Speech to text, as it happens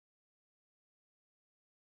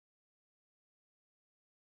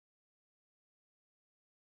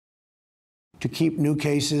keep new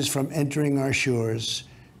cases from entering our shores,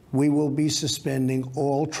 we will be suspending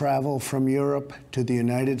all travel from Europe to the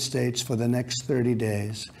United States for the next 30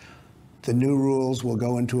 days. The new rules will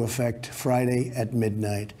go into effect Friday at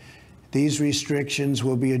midnight. These restrictions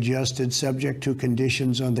will be adjusted subject to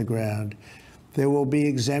conditions on the ground. There will be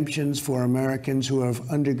exemptions for Americans who have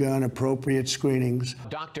undergone appropriate screenings.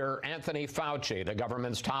 Dr. Anthony Fauci, the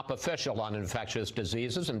government's top official on infectious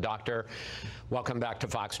diseases. And Doctor, welcome back to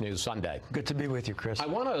Fox News Sunday. Good to be with you, Chris. I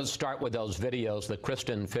want to start with those videos that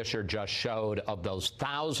Kristen Fisher just showed of those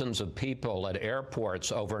thousands of people at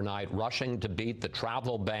airports overnight rushing to beat the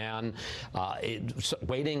travel ban,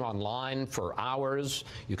 waiting online for hours.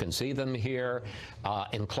 You can see them here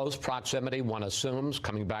in close proximity, one assumes,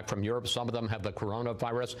 coming back from Europe. Some of them have the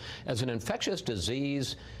coronavirus. As an infectious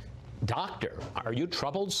disease doctor, are you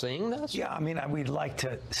troubled seeing this? Yeah, I mean, we'd like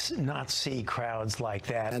to not see crowds like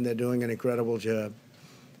that. And they're doing an incredible job.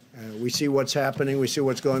 We see what's happening. We see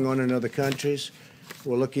what's going on in other countries.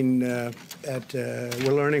 We're looking we're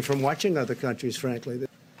learning from watching other countries, frankly.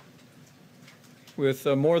 With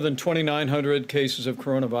more than 2,900 cases of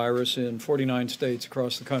coronavirus in 49 states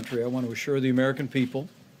across the country, I want to assure the American people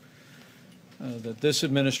that this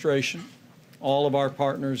administration, all of our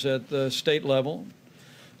partners at the state level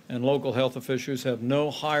and local health officials have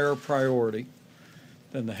no higher priority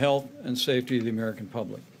than the health and safety of the American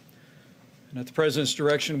public. And at the President's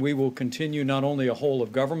direction, we will continue not only a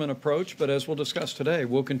whole-of-government approach, but as we'll discuss today,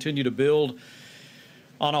 we'll continue to build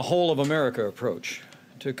on a whole-of-America approach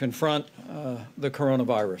to confront the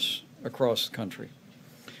coronavirus across the country.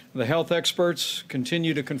 The health experts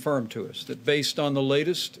continue to confirm to us that based on the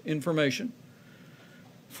latest information,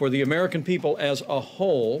 for the American people as a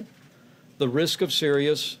whole, the risk of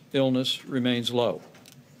serious illness remains low.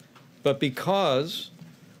 But because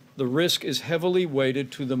the risk is heavily weighted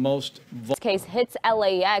to the most vulnerable. This case hits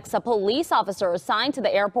LAX. A police officer assigned to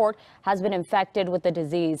the airport has been infected with the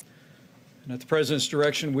disease. And at the President's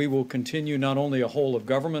direction, we will continue not only a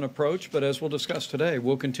whole-of-government approach, but as we'll discuss today,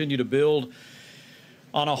 we'll continue to build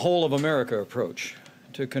on a whole-of-America approach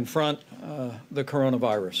to confront the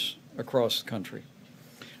coronavirus across the country.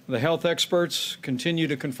 The health experts continue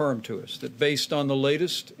to confirm to us that based on the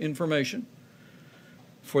latest information,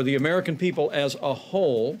 for the American people as a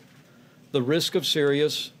whole, the risk of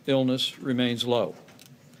serious illness remains low.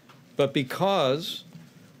 But because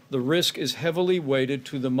the risk is heavily weighted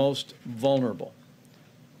to the most vulnerable,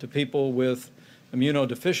 to people with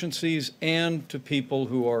immunodeficiencies and to people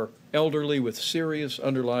who are elderly with serious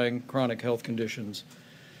underlying chronic health conditions,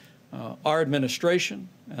 our administration,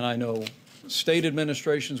 and I know state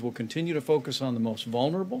administrations, will continue to focus on the most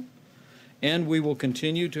vulnerable, and we will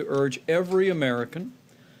continue to urge every American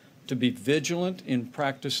to be vigilant in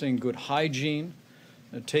practicing good hygiene,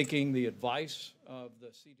 taking the advice of the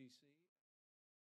CDC.